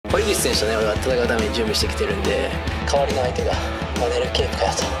口選手とね俺は戦うために準備してきてるんで、代わりの相手がマネル・ケープか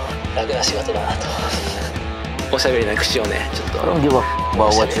よと、楽な仕事だなとおしゃべりな口をねちょっと I don't give a fuck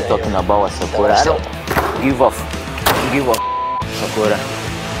about what you're talking about, Asakura. I don't give a Asakura.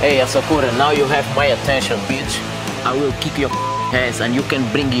 Hey Asakura, now you have my attention, bitch. I will kick your ass and you can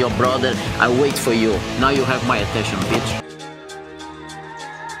bring your brother. I wait for you. Now you have my attention, bitch.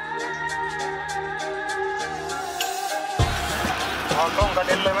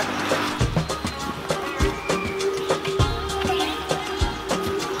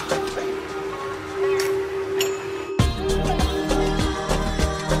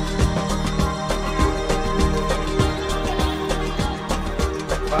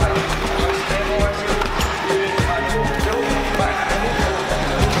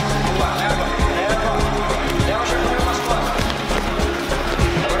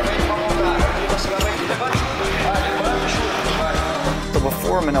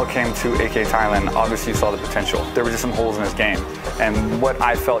 Before Manel came to AK Thailand, obviously you saw the potential. There were just some holes in his game. And what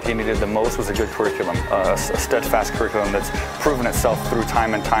I felt he needed the most was a good curriculum, a steadfast curriculum that's proven itself through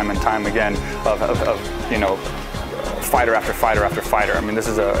time and time and time again of you know, fighter after fighter after fighter. I mean, this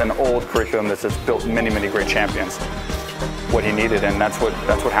is an old curriculum that's built many, many great champions. What he needed, and that's what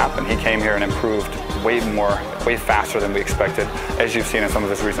happened. He came here and improved way faster than we expected, as you've seen in some of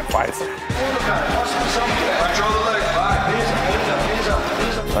his recent fights.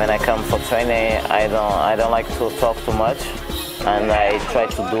 When I come for training, I don't like to talk too much, and I try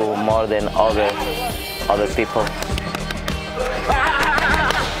to do more than other people.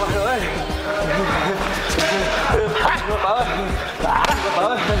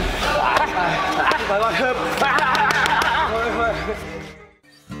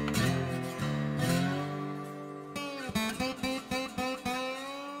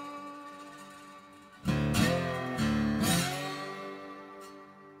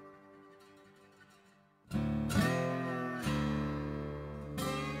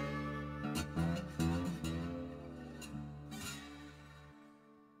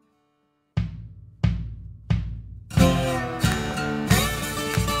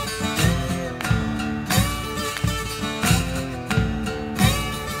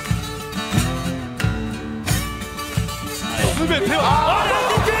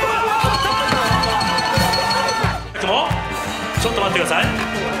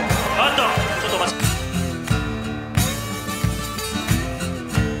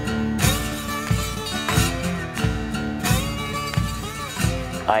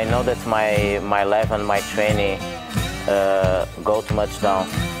 I know that my life and my training go too much down.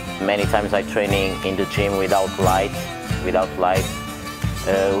 Many times I training in the gym without lights, without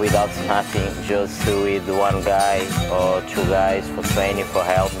nothing, just with one guy or two guys for training, for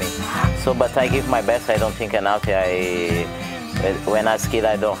help me. So, but I give my best. I don't think enough. When I was a kid,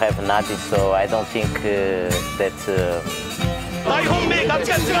 I don't have nothing, so I don't think that.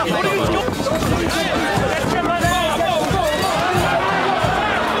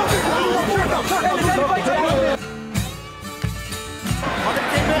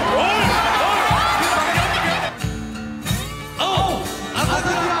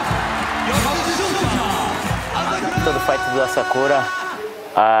 After the fight with Asakura,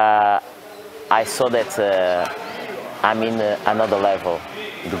 I saw that I'm in another level,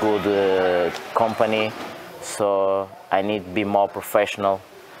 the good company, so I need to be more professional.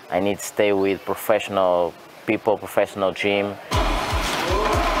 I need to stay with professional people, professional gym.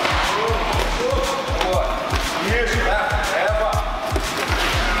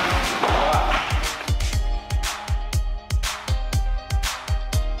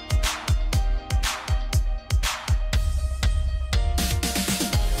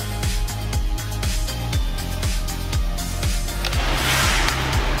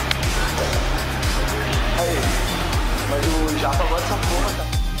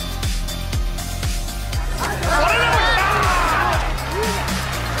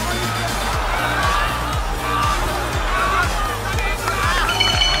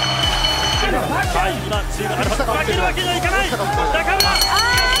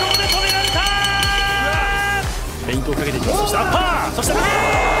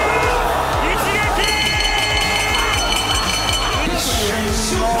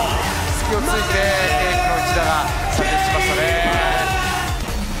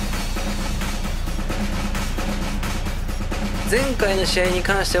前回の試合に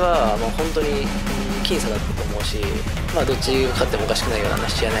関してはもう本当に僅差だったと思うし、どっちが勝ってもおかしくないような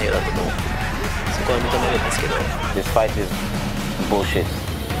試合内容だったと思う。そこは認めるんですけど。This fight is bullshit.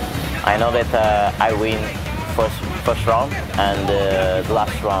 I know that I win first round and the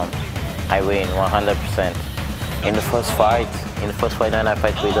last round I win 100%. In the first fight, in the first fight when I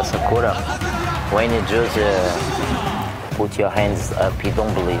fight with Asakura. When you just put your hands up, you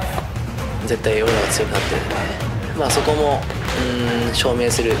don't believe. 絶対俺らが強くなってるんで、まあそこも証明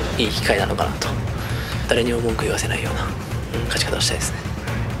するいい機会なのかなと。誰にも文句言わせないような勝ち方をしたいですね。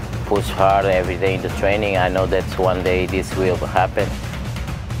Push hard every day in the training. I know that one day this will happen.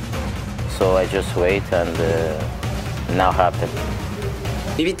 So I just wait and now happen.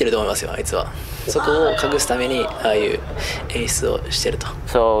 ビビってると思いますよ、あいつは。そこを隠すためにああいう演出をしてると。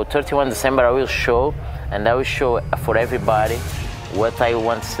So 31 December I will show and I will show for everybody what I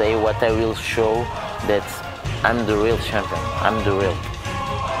want to say, what I will show that I'm the real champion. I'm the real.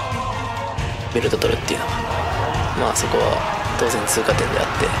 ベルト取るっていうのは、まあそこは当然通過点であっ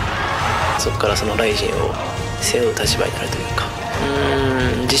て、そこからそのライジンを背負う立場になるというか、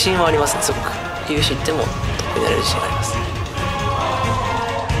自信はありますね、すごく。UFC行ってもトップになれる自信があります。